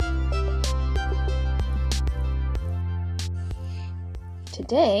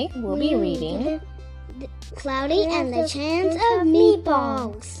Today we'll be reading Cloudy and the Chance of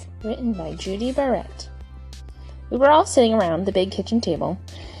Meatballs, written by Judi Barrett. We were all sitting around the big kitchen table.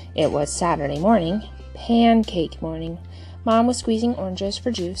 It was Saturday morning, pancake morning. Mom was squeezing oranges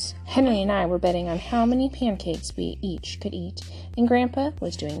for juice. Henry and I were betting on how many pancakes we each could eat, and Grandpa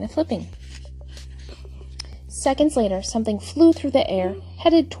was doing the flipping. Seconds later, something flew through the air,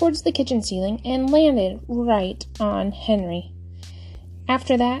 headed towards the kitchen ceiling, and landed right on Henry.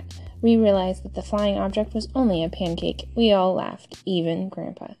 After that, we realized that the flying object was only a pancake. We all laughed, even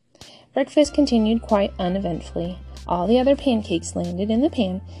Grandpa. Breakfast continued quite uneventfully. All the other pancakes landed in the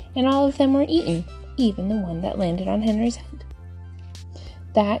pan, and all of them were eaten, even the one that landed on Henry's head.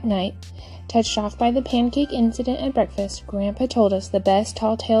 That night, touched off by the pancake incident at breakfast, Grandpa told us the best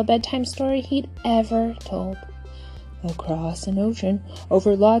tall-tale bedtime story he'd ever told. Across an ocean,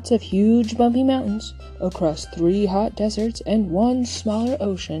 over lots of huge bumpy mountains, across 3 hot deserts and 1 smaller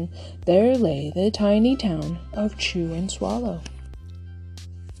ocean, there lay the tiny town of Chew and Swallow.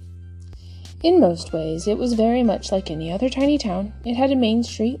 In most ways, it was very much like any other tiny town. It had a main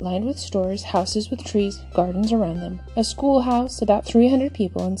street lined with stores, houses with trees, gardens around them, a schoolhouse, about 300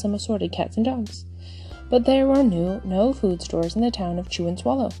 people, and some assorted cats and dogs. But there were no food stores in the town of Chew and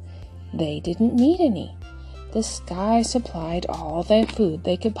Swallow. They didn't need any. The sky supplied all the food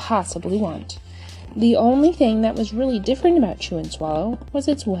they could possibly want. The only thing that was really different about Chew and Swallow was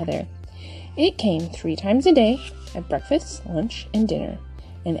its weather. It came 3 times a day, at breakfast, lunch, and dinner,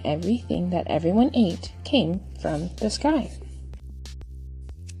 and everything that everyone ate came from the sky.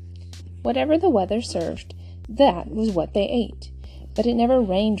 Whatever the weather served, that was what they ate. But it never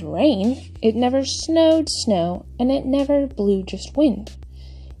rained rain, it never snowed snow, and it never blew just wind.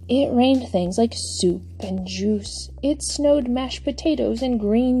 It rained things like soup and juice. It snowed mashed potatoes and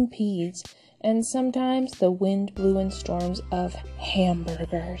green peas. And sometimes the wind blew in storms of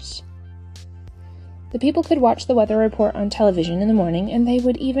hamburgers. The people could watch the weather report on television in the morning, and they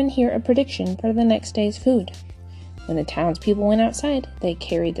would even hear a prediction for the next day's food. When the townspeople went outside, they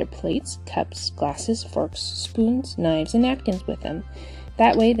carried their plates, cups, glasses, forks, spoons, knives, and napkins with them.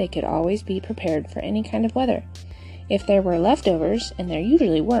 That way they could always be prepared for any kind of weather. If there were leftovers, and there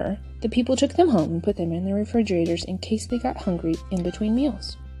usually were, the people took them home and put them in their refrigerators in case they got hungry in between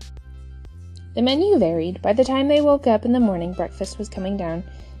meals. The menu varied. By the time they woke up in the morning, breakfast was coming down.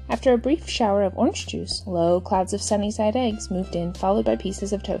 After a brief shower of orange juice, low clouds of sunny-side eggs moved in, followed by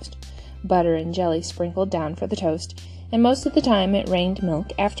pieces of toast. Butter and jelly sprinkled down for the toast, and most of the time it rained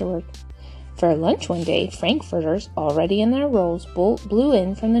milk afterward. For lunch one day, frankfurters, already in their rolls, blew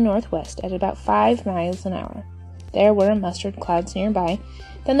in from the northwest at about 5 miles an hour. There were mustard clouds nearby.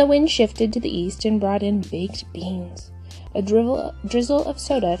 Then the wind shifted to the east and brought in baked beans. A drizzle of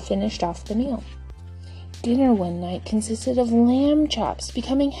soda finished off the meal. Dinner one night consisted of lamb chops,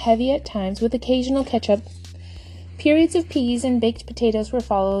 becoming heavy at times with occasional ketchup. Periods of peas and baked potatoes were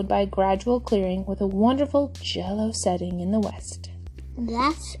followed by gradual clearing with a wonderful Jell-O setting in the west.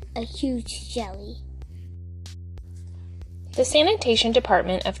 That's a huge jelly. The sanitation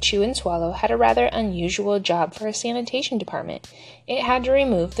department of Chew and Swallow had a rather unusual job for a sanitation department. It had to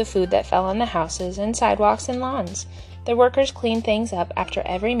remove the food that fell on the houses and sidewalks and lawns. The workers cleaned things up after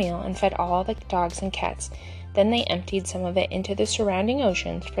every meal and fed all the dogs and cats. Then they emptied some of it into the surrounding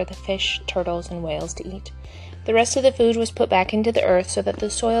oceans for the fish, turtles, and whales to eat. The rest of the food was put back into the earth so that the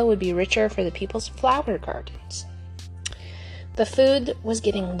soil would be richer for the people's flower gardens. The food was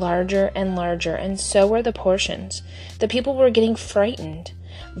getting larger and larger, and so were the portions. The people were getting frightened.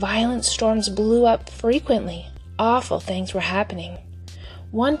 Violent storms blew up frequently. Awful things were happening.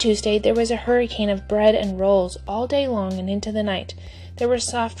 One Tuesday, there was a hurricane of bread and rolls all day long and into the night. There were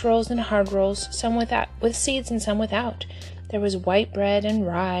soft rolls and hard rolls, some with seeds and some without. There was white bread and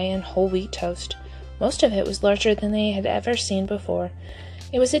rye and whole wheat toast. Most of it was larger than they had ever seen before.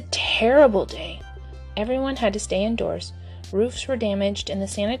 It was a terrible day. Everyone had to stay indoors. Roofs were damaged, and the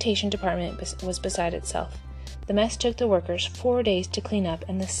sanitation department was beside itself. The mess took the workers 4 days to clean up,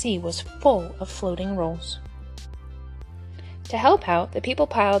 and the sea was full of floating rolls. To help out, the people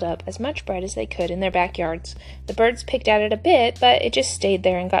piled up as much bread as they could in their backyards. The birds picked at it a bit, but it just stayed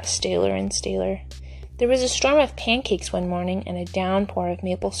there and got staler and staler. There was a storm of pancakes one morning and a downpour of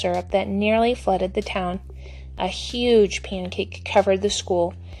maple syrup that nearly flooded the town. A huge pancake covered the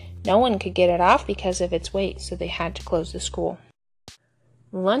school. No one could get it off because of its weight, so they had to close the school.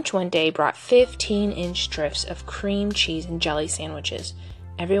 Lunch one day brought 15-inch drifts of cream cheese and jelly sandwiches.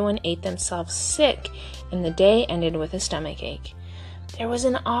 Everyone ate themselves sick, and the day ended with a stomachache. There was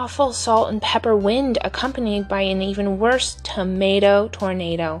an awful salt and pepper wind accompanied by an even worse tomato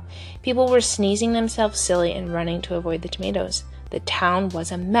tornado. People were sneezing themselves silly and running to avoid the tomatoes. The town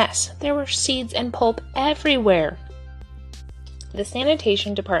was a mess. There were seeds and pulp everywhere. The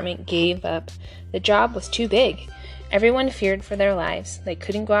sanitation department gave up. The job was too big. Everyone feared for their lives. They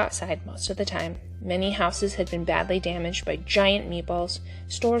couldn't go outside most of the time. Many houses had been badly damaged by giant meatballs,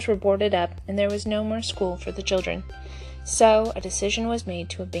 stores were boarded up, and there was no more school for the children. So, a decision was made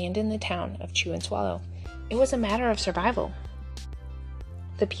to abandon the town of Chew and Swallow. It was a matter of survival.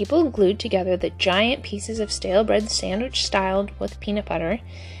 The people glued together the giant pieces of stale bread sandwich styled with peanut butter.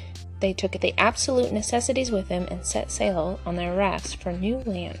 They took the absolute necessities with them and set sail on their rafts for new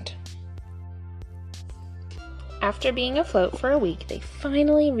land. After being afloat for a week, they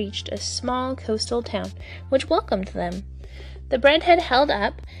finally reached a small coastal town, which welcomed them. The bread had held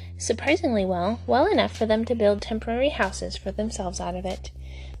up surprisingly well enough for them to build temporary houses for themselves out of it.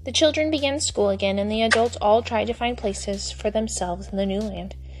 The children began school again, and the adults all tried to find places for themselves in the new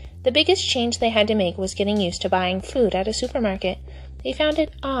land. The biggest change they had to make was getting used to buying food at a supermarket. They found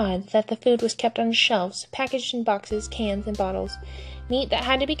it odd that the food was kept on shelves, packaged in boxes, cans, and bottles. Meat that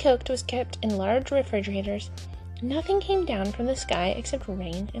had to be cooked was kept in large refrigerators. Nothing came down from the sky except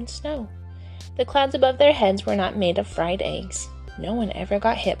rain and snow. The clouds above their heads were not made of fried eggs. No one ever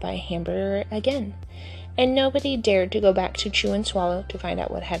got hit by a hamburger again, and nobody dared to go back to Chew and Swallow to find out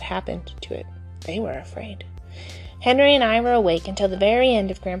what had happened to it. They were afraid. Henry and I were awake until the very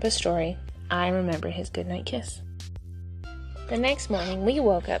end of Grandpa's story. I remember his goodnight kiss. The next morning, we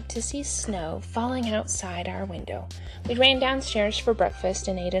woke up to see snow falling outside our window. We ran downstairs for breakfast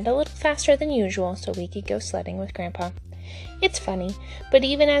and ate it a little faster than usual so we could go sledding with Grandpa. It's funny, but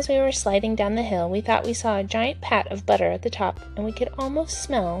even as we were sliding down the hill, we thought we saw a giant pat of butter at the top, and we could almost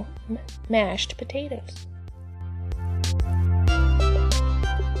smell mashed potatoes.